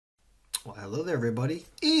Well, hello there, everybody.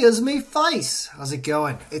 It's me, Feist. How's it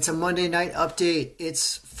going? It's a Monday night update.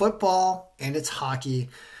 It's football and it's hockey.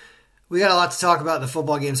 We got a lot to talk about in the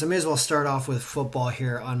football game, so I may as well start off with football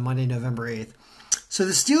here on Monday, November 8th. So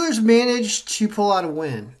the Steelers managed to pull out a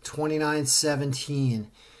win, 29-17.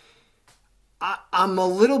 I'm a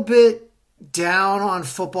little bit down on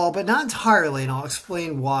football, but not entirely, and I'll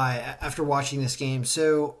explain why after watching this game.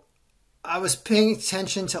 So I was paying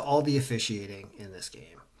attention to all the officiating in this game.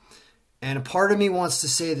 And a part of me wants to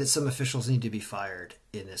say that some officials need to be fired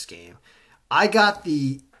in this game. I got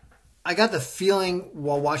the feeling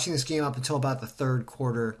while watching this game up until about the third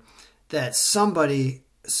quarter that somebody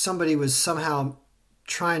was somehow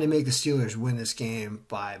trying to make the Steelers win this game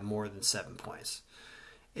by more than 7 points.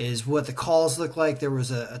 Is what the calls look like. There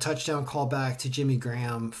was a touchdown call back to Jimmy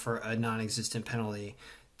Graham for a non-existent penalty.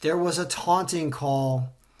 There was a taunting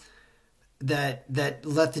call that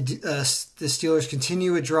let the Steelers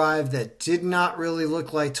continue a drive that did not really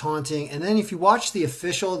look like taunting. And then if you watch the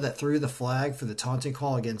official that threw the flag for the taunting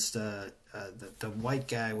call against the white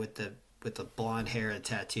guy with the blonde hair and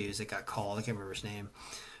tattoos that got called, I can't remember his name,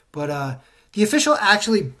 but the official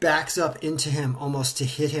actually backs up into him almost to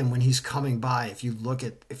hit him when he's coming by. If you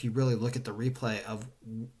really look at the replay of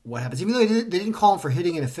what happens, even though they didn't call him for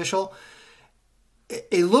hitting an official,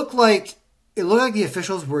 it looked like the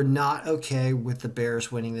officials were not okay with the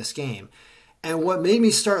Bears winning this game. And what made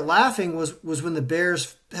me start laughing was when the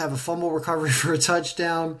Bears have a fumble recovery for a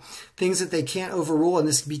touchdown, things that they can't overrule, and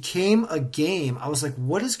this became a game. I was like,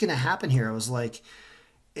 what is going to happen here? I was like,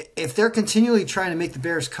 if they're continually trying to make the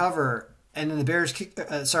Bears cover, and then the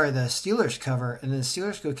Steelers cover, and then the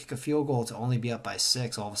Steelers go kick a field goal to only be up by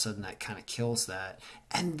 6, all of a sudden that kind of kills that.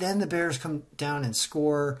 And then the Bears come down and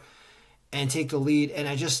score and take the lead, and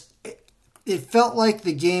it felt like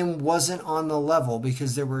the game wasn't on the level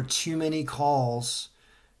because there were too many calls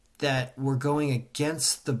that were going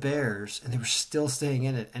against the Bears, and they were still staying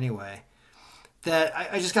in it anyway. That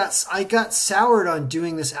I got soured on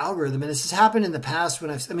doing this algorithm, and this has happened in the past when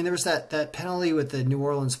there was that penalty with the New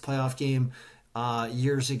Orleans playoff game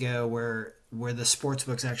years ago where the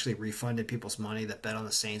sportsbooks actually refunded people's money that bet on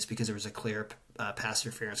the Saints because there was a clear pass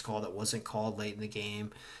interference call that wasn't called late in the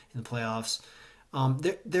game in the playoffs.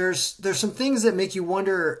 There's some things that make you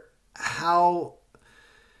wonder how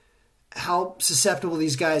susceptible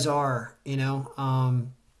these guys are, you know.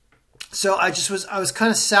 So I was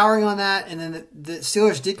kind of souring on that, and then the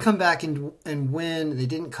Steelers did come back and win. They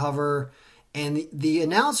didn't cover, and the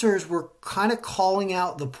announcers were kind of calling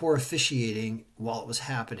out the poor officiating while it was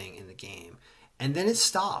happening in the game, and then it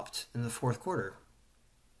stopped in the fourth quarter.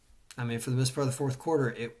 I mean, for the most part of the fourth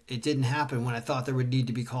quarter, it didn't happen. When I thought there would need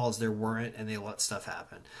to be calls, there weren't, and they let stuff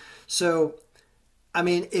happen. So, I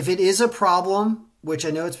mean, if it is a problem, which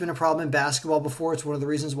I know it's been a problem in basketball before, it's one of the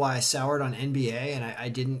reasons why I soured on NBA, and I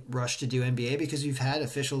didn't rush to do NBA because you've had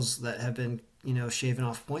officials that have been, you know, shaving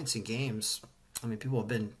off points in games. I mean, people have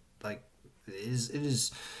been like, it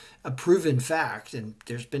is a proven fact, and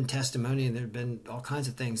there's been testimony, and there have been all kinds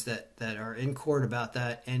of things that are in court about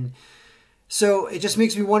that, and so it just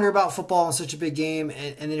makes me wonder about football in such a big game.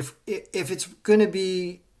 And then if it's going to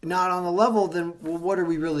be not on the level, then well, what are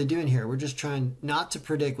we really doing here? We're just trying not to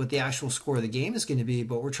predict what the actual score of the game is going to be,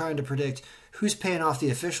 but we're trying to predict who's paying off the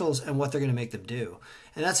officials and what they're going to make them do.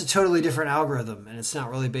 And that's a totally different algorithm, and it's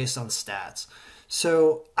not really based on stats.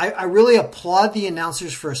 So I really applaud the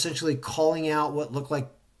announcers for essentially calling out what looked like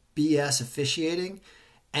BS officiating,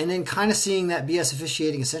 and then kind of seeing that BS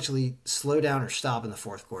officiating essentially slow down or stop in the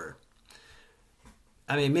fourth quarter.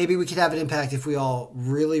 I mean, maybe we could have an impact if we all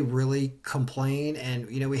really, really complain,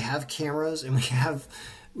 and you know, we have cameras and we have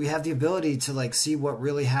the ability to like see what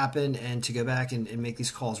really happened and to go back and make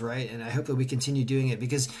these calls right. And I hope that we continue doing it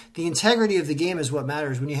because the integrity of the game is what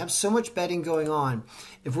matters. When you have so much betting going on,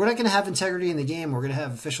 if we're not going to have integrity in the game, we're going to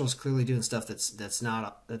have officials clearly doing stuff that's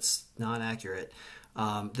not accurate.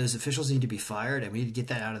 Those officials need to be fired, and we need to get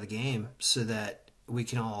that out of the game so that we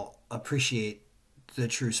can all appreciate the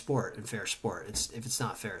true sport and fair sport. If it's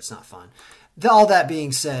not fair, it's not fun. All that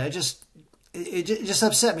being said, it just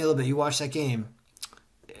upset me a little bit. You watch that game,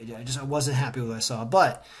 I wasn't happy with what I saw,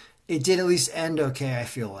 but it did at least end okay, I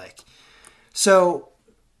feel like. So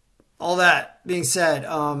all that being said,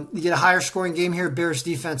 you get a higher scoring game here. Bears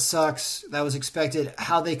defense sucks. That was expected.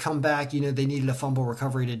 How they come back, you know, they needed a fumble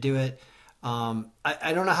recovery to do it.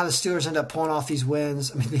 I don't know how the Steelers end up pulling off these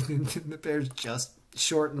wins. I mean, the Bears just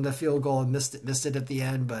shortened the field goal and missed it at the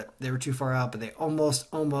end, but they were too far out, but they almost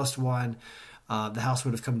won. The house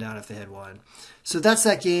would have come down if they had won. So that's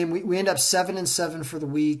that game. We end up 7-7 for the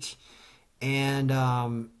week, and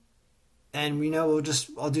And I'll do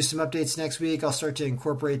some updates next week. I'll start to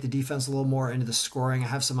incorporate the defense a little more into the scoring. I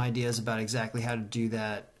have some ideas about exactly how to do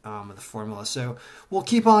that with the formula. So we'll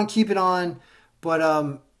keep it on.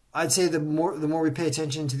 But I'd say the more we pay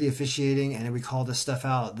attention to the officiating and we call this stuff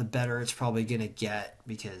out, the better it's probably going to get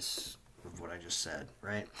because of what I just said.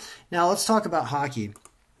 Right now, let's talk about hockey.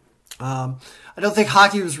 I don't think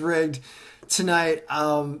hockey was rigged tonight.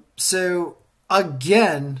 So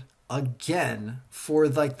again, for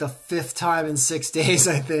like the 5th time in 6 days,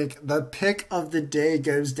 I think the pick of the day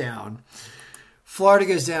goes down. Florida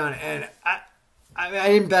goes down, and I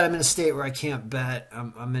didn't bet. I'm in a state where I can't bet.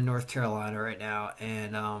 I'm in North Carolina right now,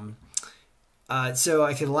 and so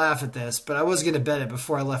I could laugh at this, but I was going to bet it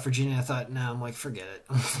before I left Virginia. I thought, no, I'm like, forget it.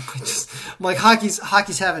 I'm like,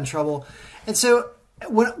 hockey's having trouble, and so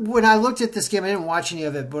when I looked at this game, I didn't watch any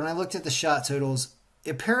of it, but when I looked at the shot totals,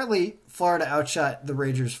 apparently Florida outshot the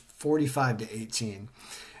Rangers 45-18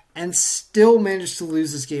 and still managed to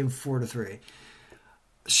lose this game 4-3.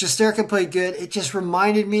 Shesterkin played good. It just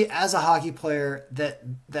reminded me as a hockey player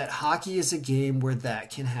that hockey is a game where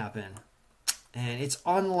that can happen. And it's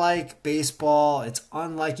unlike baseball. It's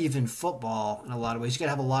unlike even football in a lot of ways. You got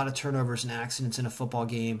to have a lot of turnovers and accidents in a football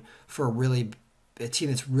game for a team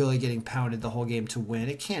that's really getting pounded the whole game to win.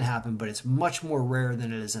 It can happen, but it's much more rare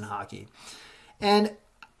than it is in hockey. And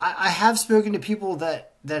I have spoken to people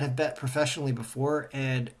that have bet professionally before,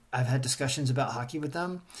 and I've had discussions about hockey with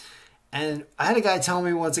them. And I had a guy tell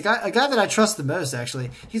me once, a guy that I trust the most, actually.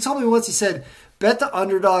 He told me once, he said, bet the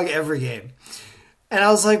underdog every game. And I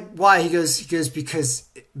was like, why? He goes because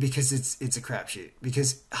it's a crapshoot.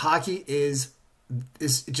 Because hockey is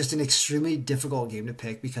just an extremely difficult game to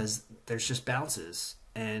pick because there's just bounces.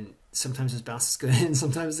 And sometimes those bounces go in,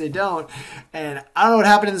 sometimes they don't. And I don't know what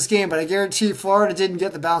happened in this game, but I guarantee Florida didn't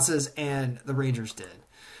get the bounces and the Rangers did.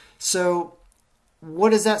 So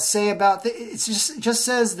what does that say about it just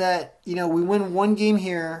says that, we win one game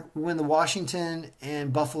here, we win the Washington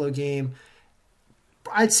and Buffalo game.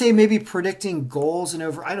 I'd say maybe predicting goals and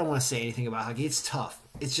over. I don't want to say anything about hockey. It's tough.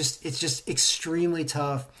 It's just extremely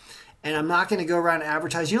tough. And I'm not going to go around and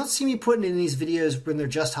advertise. You don't see me putting in these videos when they're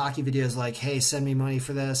just hockey videos like, hey, send me money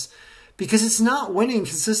for this. Because it's not winning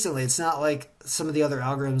consistently. It's not like some of the other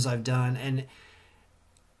algorithms I've done. And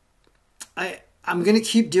I'm going to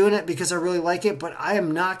keep doing it because I really like it. But I am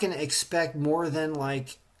not going to expect more than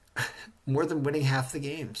winning half the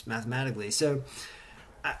games mathematically. So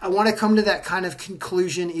I want to come to that kind of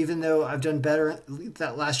conclusion, even though I've done better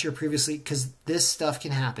that last year previously, because this stuff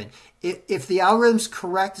can happen. If the algorithm's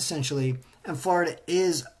correct, essentially, and Florida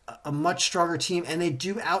is a much stronger team, and they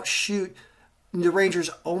do outshoot the Rangers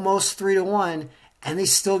almost 3-1, and they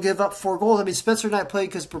still give up 4 goals. I mean, Spencer Knight played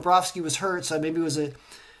because Bobrovsky was hurt, so maybe it was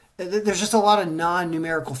there's just a lot of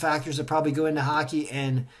non-numerical factors that probably go into hockey,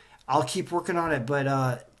 and I'll keep working on it,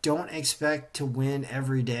 but don't expect to win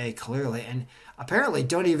every day, clearly. And apparently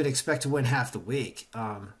don't even expect to win half the week.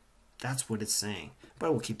 That's what it's saying.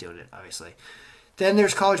 But we'll keep doing it, obviously. Then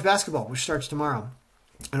there's college basketball, which starts tomorrow.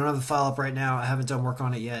 I don't have the file up right now. I haven't done work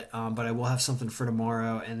on it yet, but I will have something for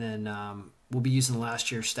tomorrow. And then we'll be using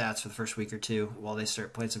last year's stats for the first week or two while they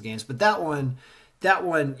start playing some games. But that one,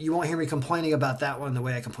 you won't hear me complaining about that one the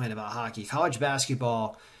way I complain about hockey. College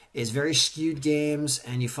basketball is very skewed games,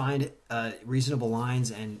 and you find reasonable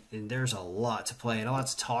lines, and there's a lot to play and a lot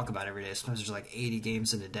to talk about every day. Sometimes there's like 80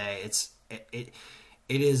 games in a day. It's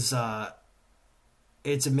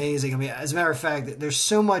amazing. I mean, as a matter of fact, there's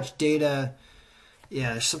so much data.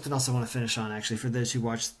 Yeah, there's something else I want to finish on, actually, for those who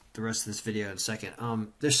watch the rest of this video in a second.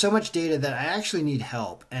 There's so much data that I actually need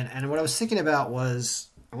help, and what I was thinking about was,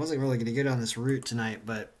 I wasn't really going to get on this route tonight,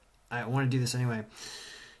 but I want to do this anyway.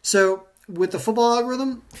 So with the football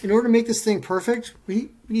algorithm, in order to make this thing perfect,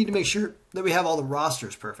 we need to make sure that we have all the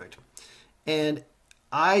rosters perfect. And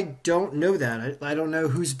I don't know that. I don't know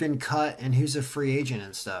who's been cut and who's a free agent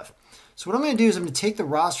and stuff. So what I'm going to do is I'm going to take the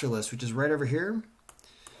roster list, which is right over here,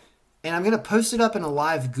 and I'm going to post it up in a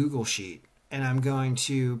live Google Sheet. And I'm going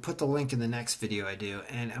to put the link in the next video I do.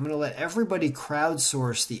 And I'm going to let everybody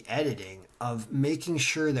crowdsource the editing of making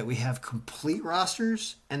sure that we have complete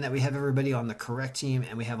rosters and that we have everybody on the correct team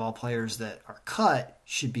and we have all players that are cut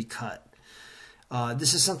should be cut.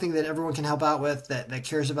 This is something that everyone can help out with that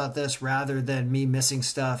cares about this rather than me missing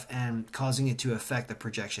stuff and causing it to affect the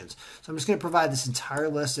projections. So I'm just going to provide this entire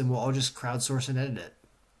list and we'll all just crowdsource and edit it.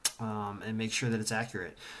 And make sure that it's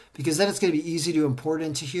accurate, because then it's going to be easy to import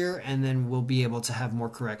into here, and then we'll be able to have more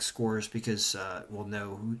correct scores because we'll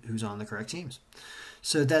know who's on the correct teams.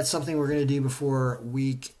 So that's something we're going to do before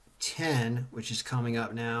week 10, which is coming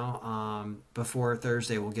up now. Before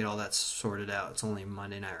Thursday, we'll get all that sorted out. It's only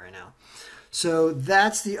Monday night right now. So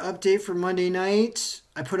that's the update for Monday night.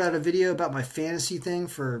 I put out a video about my fantasy thing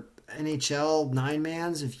for NHL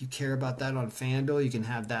 9-mans. If you care about that on FanDuel, you can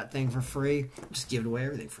have that thing for free. Just give it away,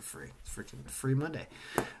 everything for free. It's freaking free Monday.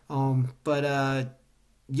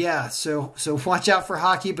 Yeah, so watch out for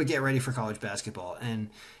hockey, but get ready for college basketball. And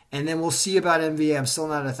then we'll see about NBA. I'm still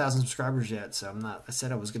not at 1,000 subscribers yet, so I'm not. I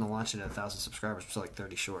said I was going to launch it at 1,000 subscribers. I'm still like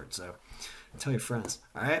 30 short, so tell your friends.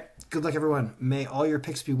 All right? Good luck, everyone. May all your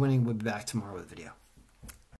picks be winning. We'll be back tomorrow with a video.